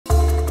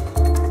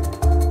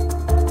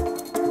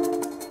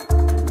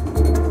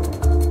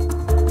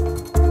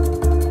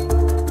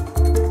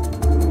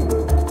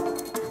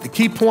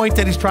key point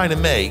that he's trying to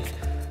make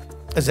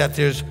is that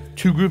there's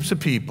two groups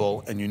of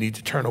people and you need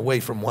to turn away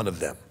from one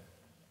of them.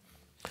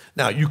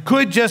 Now, you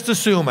could just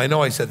assume, I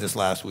know I said this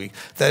last week,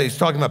 that he's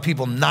talking about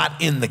people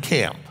not in the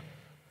camp.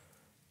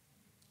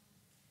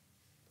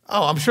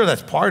 Oh, I'm sure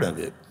that's part of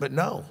it, but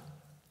no.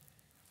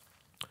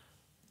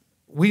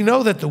 We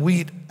know that the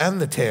wheat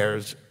and the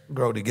tares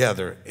grow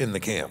together in the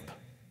camp.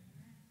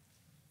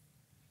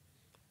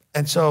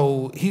 And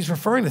so he's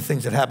referring to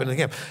things that happen in the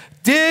camp.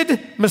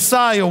 Did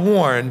Messiah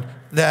warn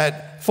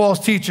that false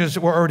teachers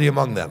were already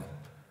among them?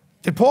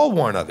 Did Paul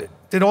warn of it?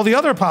 Did all the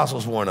other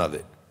apostles warn of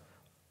it?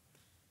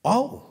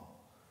 Oh.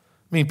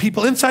 I mean,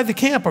 people inside the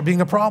camp are being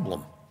a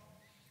problem.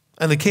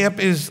 And the camp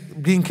is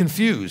being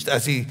confused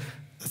that's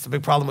a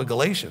big problem with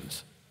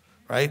Galatians,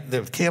 right?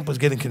 The camp was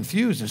getting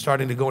confused and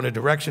starting to go in a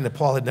direction that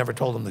Paul had never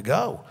told them to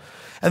go.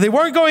 And they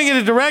weren't going in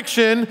a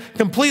direction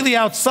completely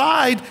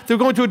outside. They were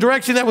going to a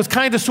direction that was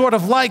kind of sort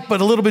of like, but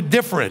a little bit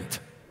different.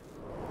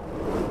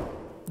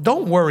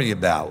 Don't worry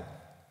about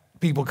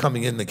people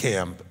coming in the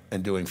camp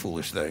and doing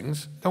foolish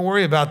things. Don't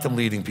worry about them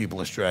leading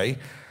people astray.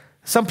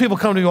 Some people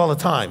come to you all the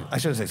time. I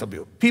shouldn't say some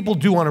people. People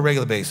do on a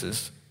regular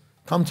basis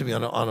come to me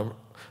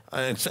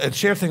and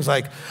share things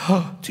like,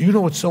 oh, do you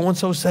know what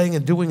so-and-so is saying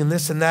and doing and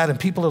this and that? And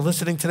people are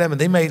listening to them and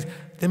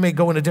they may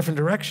go in a different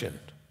direction.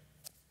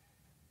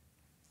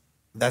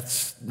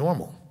 That's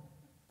normal.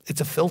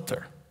 It's a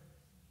filter.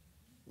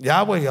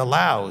 Yahweh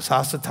allows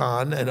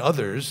Hasatan and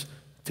others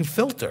to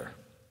filter.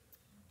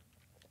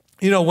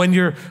 You know, when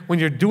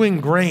you're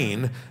doing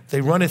grain, they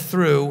run it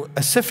through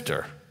a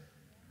sifter.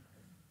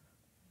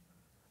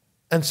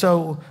 And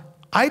so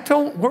I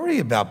don't worry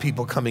about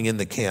people coming in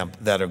the camp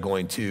that are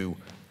going to,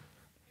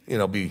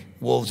 be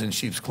wolves in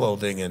sheep's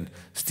clothing and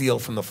steal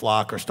from the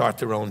flock or start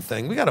their own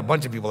thing. We got a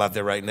bunch of people out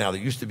there right now that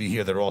used to be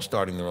here that are all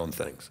starting their own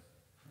things.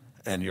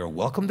 And you're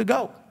welcome to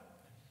go.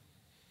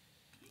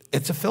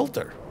 It's a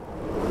filter.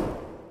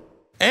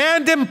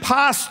 And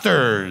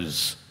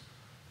imposters.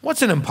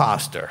 What's an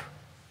imposter?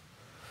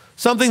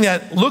 Something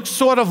that looks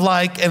sort of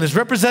like and is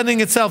representing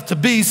itself to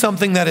be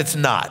something that it's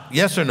not.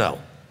 Yes or no?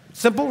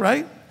 Simple,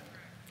 right?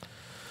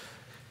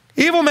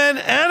 Evil men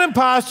and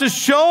impostors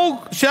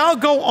shall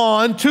go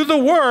on to the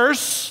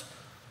worse,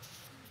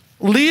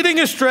 leading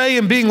astray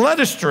and being led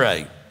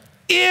astray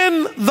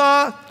in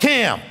the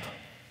camp.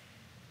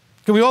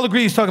 Can we all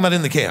agree he's talking about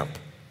in the camp?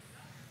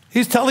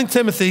 He's telling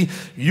Timothy,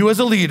 you as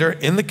a leader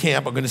in the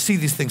camp are going to see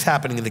these things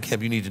happening in the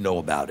camp. You need to know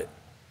about it.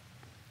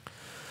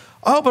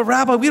 Oh, but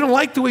Rabbi, we don't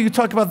like the way you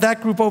talk about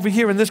that group over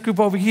here and this group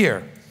over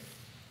here.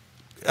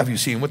 Have you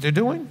seen what they're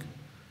doing?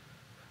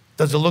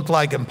 Does it look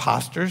like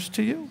imposters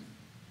to you?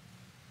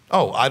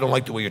 Oh, I don't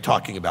like the way you're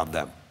talking about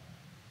them.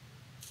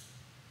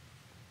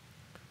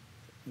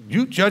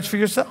 You judge for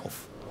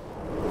yourself.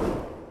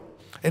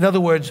 In other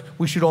words,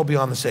 we should all be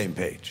on the same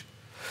page.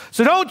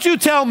 So don't you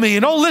tell me,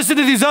 and don't listen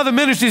to these other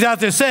ministries out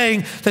there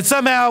saying that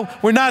somehow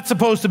we're not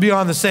supposed to be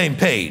on the same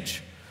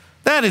page.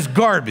 That is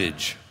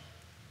garbage.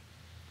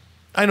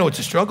 I know it's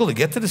a struggle to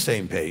get to the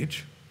same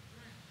page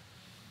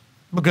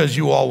because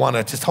you all want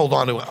to just hold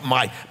on to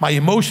my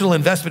emotional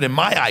investment in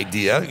my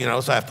idea,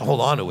 so I have to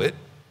hold on to it.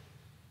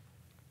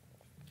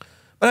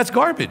 But that's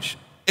garbage.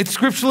 It's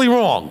scripturally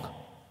wrong.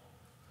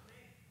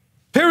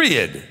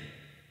 Period.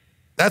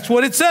 That's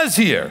what it says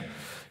here.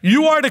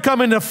 You are to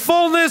come into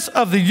fullness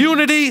of the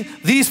unity,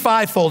 these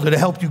fivefold are to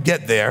help you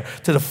get there,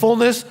 to the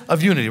fullness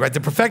of unity, right?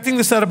 They're perfecting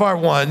the set apart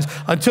ones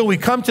until we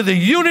come to the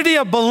unity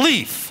of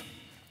belief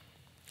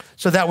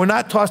so that we're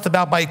not tossed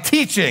about by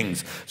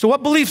teachings. So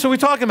what beliefs are we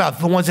talking about?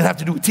 The ones that have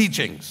to do with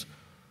teachings.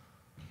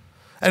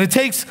 And it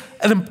takes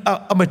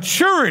a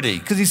maturity,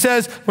 because he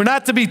says we're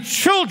not to be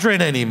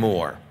children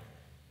anymore.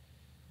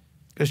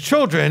 Because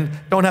children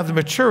don't have the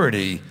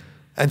maturity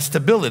and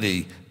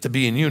stability to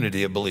be in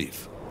unity of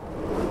belief.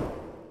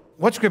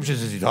 What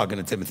scriptures is he talking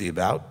to Timothy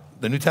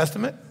about? The New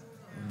Testament?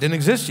 Didn't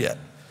exist yet.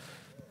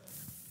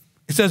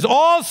 He says,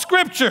 all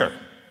scripture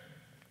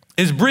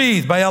is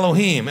breathed by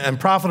Elohim and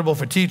profitable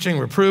for teaching,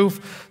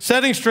 reproof,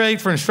 setting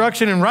straight for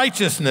instruction in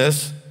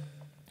righteousness,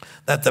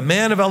 that the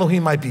man of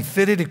Elohim might be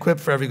fitted, equipped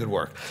for every good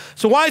work.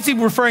 So why is he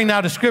referring now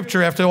to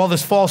scripture after all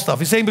this false stuff?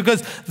 He's saying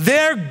because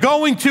they're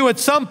going to at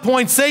some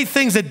point say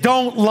things that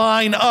don't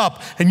line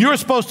up, and you're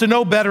supposed to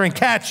know better and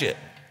catch it.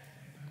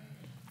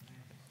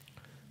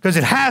 Because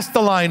it has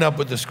to line up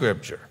with the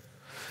scripture.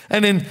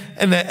 And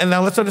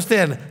now let's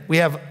understand, we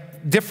have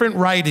different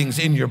writings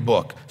in your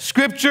book.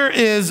 Scripture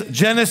is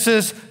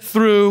Genesis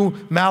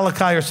through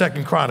Malachi or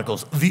 2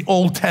 Chronicles, the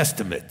Old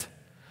Testament.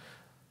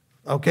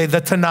 Okay,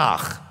 the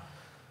Tanakh.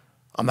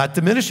 I'm not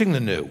diminishing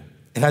the new.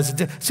 It has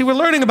see, we're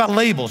learning about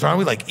labels, aren't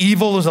we? Like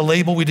evil is a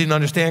label we didn't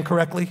understand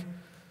correctly.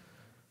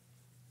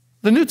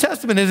 The New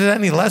Testament isn't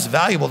any less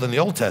valuable than the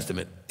Old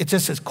Testament. It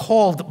just is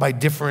called by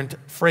different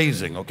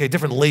phrasing, okay,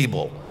 different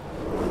label.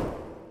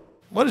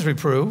 What is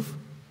reprove?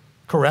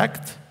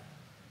 Correct?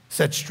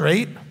 Set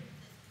straight?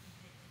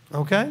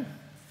 Okay?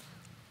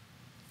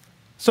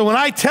 So when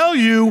I tell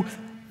you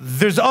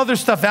there's other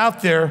stuff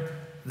out there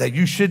that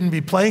you shouldn't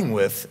be playing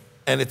with,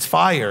 and it's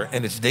fire,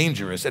 and it's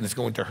dangerous, and it's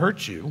going to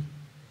hurt you,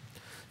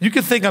 You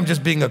could think I'm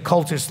just being a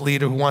cultist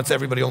leader who wants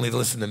everybody only to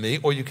listen to me,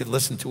 or you could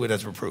listen to it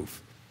as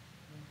reproof.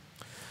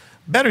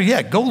 Better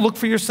yet, go look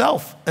for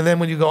yourself. And then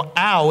when you go,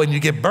 ow, and you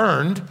get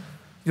burned,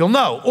 you'll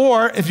know.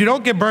 Or if you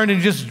don't get burned and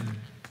you just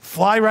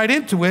fly right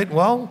into it,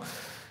 well,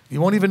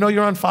 you won't even know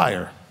you're on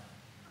fire.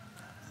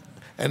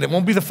 And it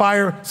won't be the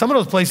fire. Some of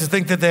those places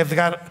think that they've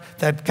got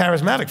that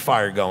charismatic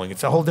fire going.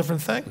 It's a whole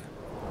different thing.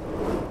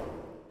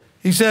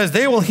 He says,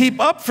 they will heap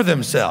up for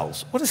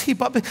themselves. What does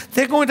heap up?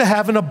 They're going to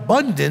have an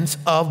abundance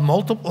of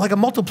like a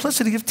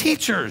multiplicity of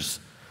teachers.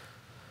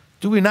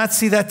 Do we not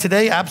see that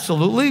today?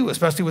 Absolutely,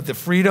 especially with the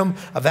freedom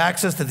of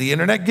access that the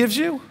internet gives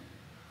you,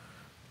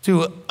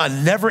 to a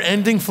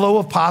never-ending flow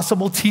of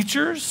possible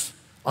teachers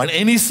on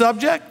any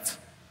subject.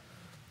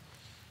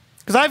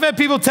 Because I've had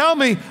people tell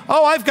me,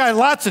 oh, I've got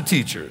lots of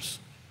teachers.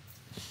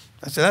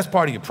 I said, that's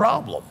part of your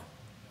problem.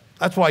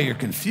 That's why you're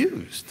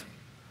confused.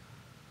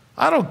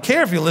 I don't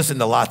care if you listen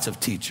to lots of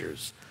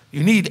teachers.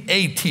 You need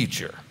a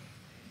teacher.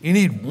 You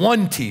need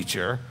one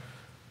teacher,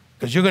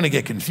 because you're going to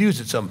get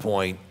confused at some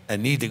point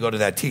and need to go to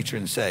that teacher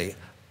and say,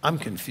 I'm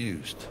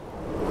confused.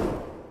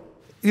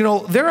 You know,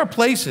 there are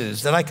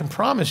places that I can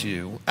promise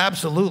you,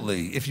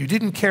 absolutely, if you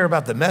didn't care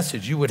about the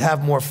message, you would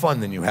have more fun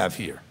than you have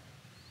here.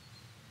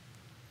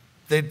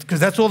 Because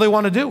that's all they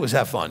want to do is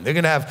have fun. They're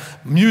going to have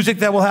music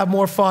that will have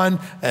more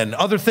fun and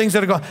other things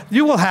that are going,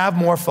 you will have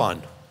more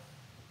fun.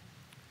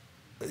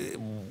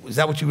 Is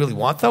that what you really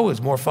want, though,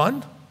 is more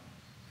fun?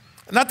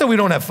 Not that we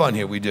don't have fun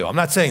here, we do. I'm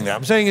not saying that.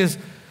 I'm saying is,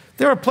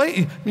 there are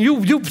places,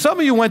 some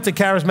of you went to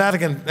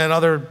charismatic and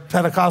other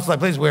Pentecostal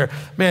places where,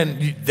 man,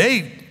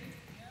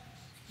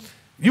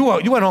 you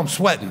went home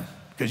sweating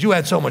because you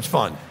had so much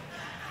fun.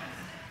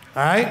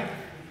 All right?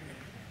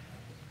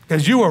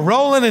 Because you were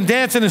rolling and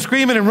dancing and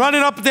screaming and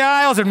running up the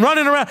aisles and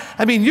running around.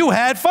 I mean, you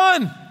had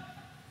fun.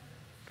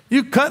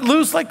 You cut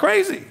loose like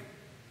crazy.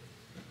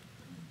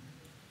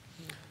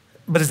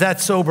 But is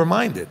that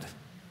sober-minded?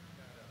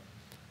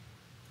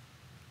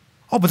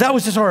 Oh, but that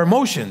was just our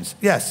emotions.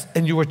 Yes,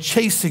 and you were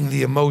chasing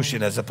the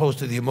emotion as opposed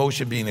to the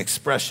emotion being an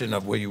expression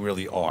of where you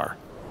really are.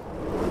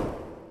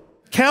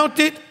 Count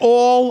it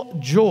all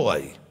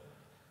joy.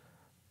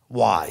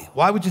 Why?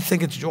 Why would you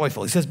think it's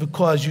joyful? He says,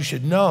 because you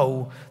should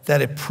know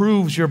that it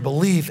proves your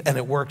belief and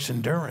it works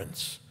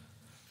endurance.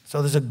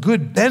 So there's a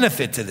good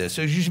benefit to this.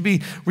 So you should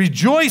be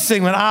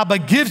rejoicing when Abba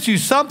gives you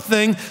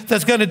something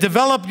that's going to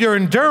develop your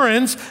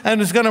endurance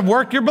and is going to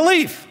work your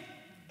belief.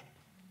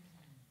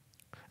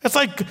 It's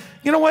like,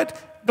 you know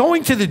what?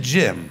 Going to the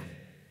gym,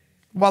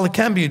 while it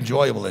can be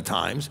enjoyable at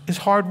times, is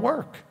hard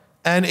work.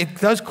 And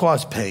it does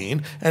cause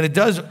pain, and it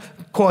does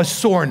cause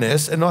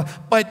soreness,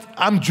 but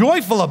I'm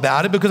joyful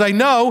about it because I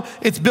know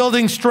it's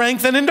building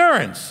strength and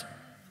endurance.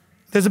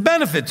 There's a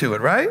benefit to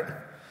it, right?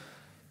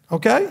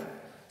 Okay?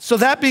 So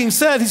that being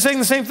said, he's saying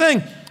the same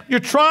thing.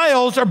 Your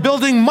trials are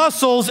building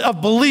muscles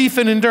of belief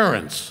and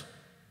endurance.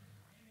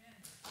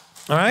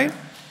 All right?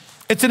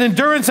 It's an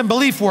endurance and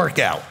belief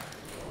workout.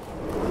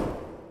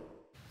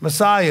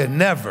 Messiah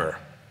never,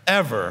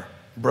 ever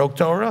broke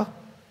Torah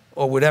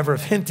or would ever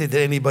have hinted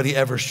that anybody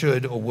ever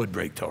should or would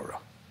break Torah.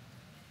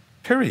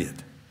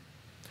 Period.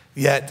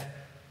 Yet,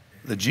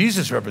 the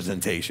Jesus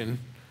representation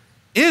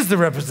is the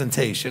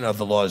representation of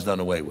the law is done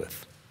away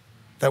with.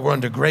 That we're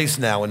under grace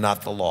now and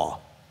not the law.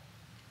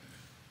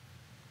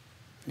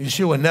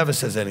 Yeshua never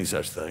says any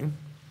such thing.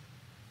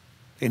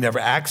 He never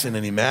acts in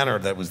any manner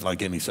that was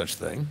like any such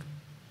thing.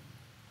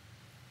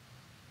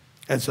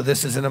 And so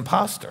this is an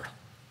imposter.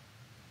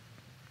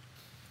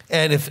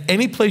 And if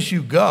any place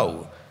you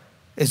go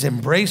is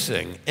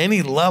embracing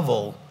any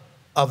level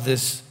of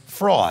this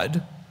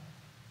fraud,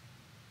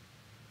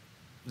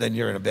 then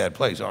you're in a bad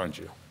place, aren't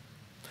you?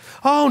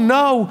 Oh,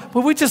 no,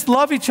 but we just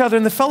love each other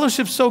and the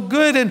fellowship's so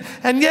good.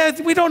 And yeah,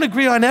 we don't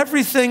agree on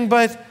everything,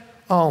 but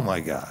oh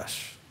my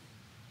gosh.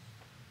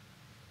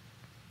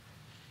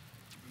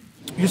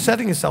 You're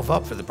setting yourself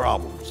up for the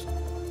problems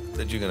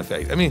that you're going to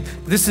face. I mean,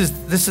 this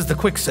is the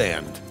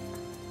quicksand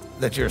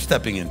that you're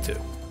stepping into.